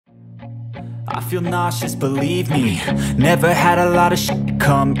I feel nauseous, believe me. Never had a lot of shit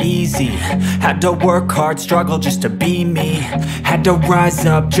come easy. Had to work hard, struggle just to be me. Had to rise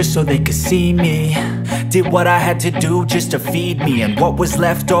up just so they could see me. Did what I had to do just to feed me. And what was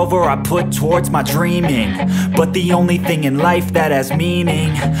left over I put towards my dreaming. But the only thing in life that has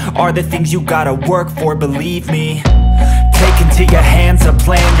meaning are the things you gotta work for, believe me. Take into your hands a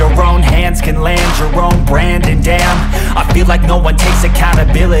plan. Your own hands can land your own brand. And damn, I feel like no one takes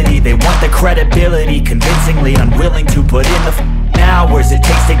accountability. They want the credibility, convincingly unwilling to put in the hours it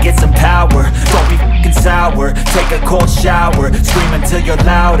takes to get some power. Don't be f***ing sour. Take a cold shower. Scream until you're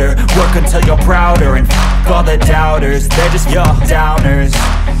louder. Work until you're prouder. And f*** all the doubters, they're just your downers.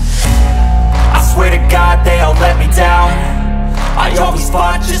 I swear to God they all let me down. I always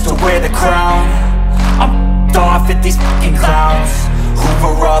fought just to wear the crown. I'm off at these fucking clowns who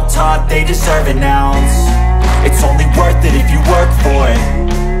were all taught they deserve an ounce. It's only worth it if you work for it.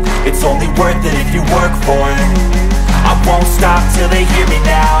 It's only worth it if you work for it. I won't stop till they hear me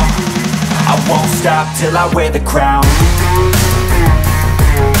now. I won't stop till I wear the crown.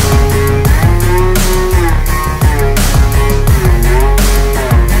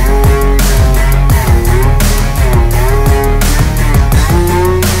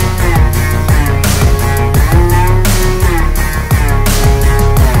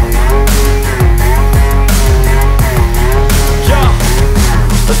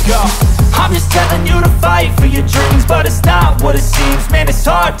 I'm just telling you to fight for your dreams, but it's not what it seems. Man, it's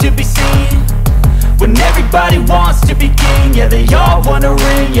hard to be seen when everybody wants to be king. Yeah, they all wanna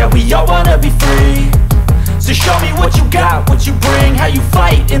ring, yeah, we all wanna be free. So show me what you got, what you bring, how you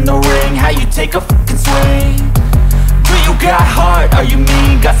fight in the ring, how you take a fucking swing. Do you got heart, are you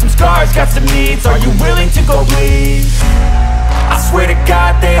mean? Got some scars, got some needs, are you willing to go bleed? I swear to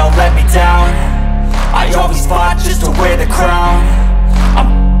God they all let me down. I always fought just to wear the crown.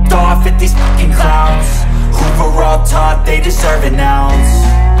 I'm off at these fucking clowns who were all taught they deserve an ounce.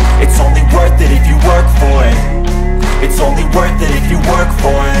 It's only worth it if you work for it. It's only worth it if you work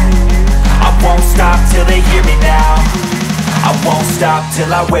for it. I won't stop till they hear me now. I won't stop till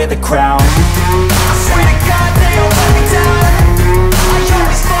I wear the crown. I swear to God they all let me down. I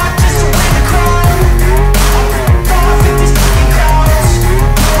always fought just to wear the crown. I'm off at these fucking clowns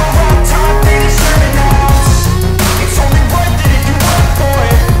who were all taught they deserve an ounce. It's only worth it if you work for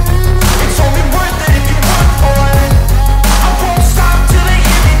it. It's only worth it if you work for it. I won't stop till they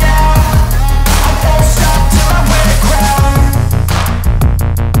hear me now. I won't stop till I wear the crown.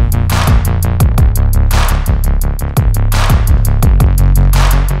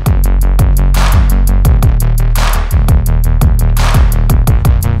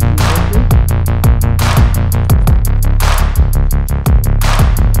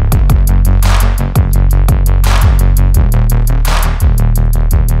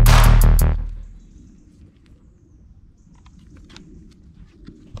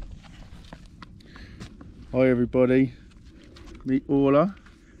 Hi everybody, meet Orla,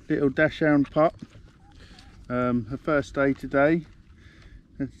 little dachshund pup. Her first day today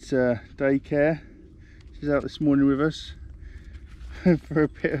at daycare. She's out this morning with us for a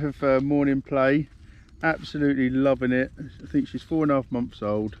bit of morning play. Absolutely loving it. I think she's 4.5 months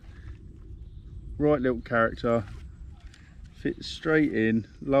old. Right little character, fits straight in,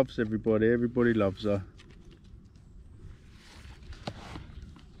 loves everybody, everybody loves her.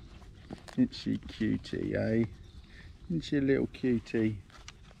 Isn't she cutie, eh? Isn't she a little cutie?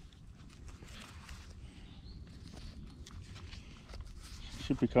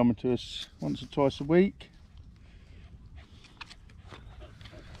 Should be coming to us once or twice a week.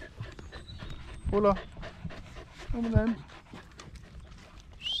 Orla, come on then.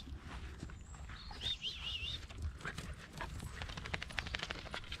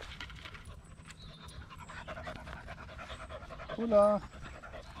 Orla.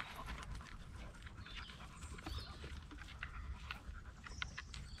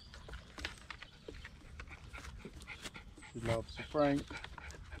 She loves a Frank.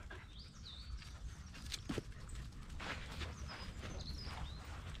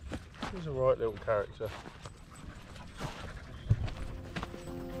 She's a right little character.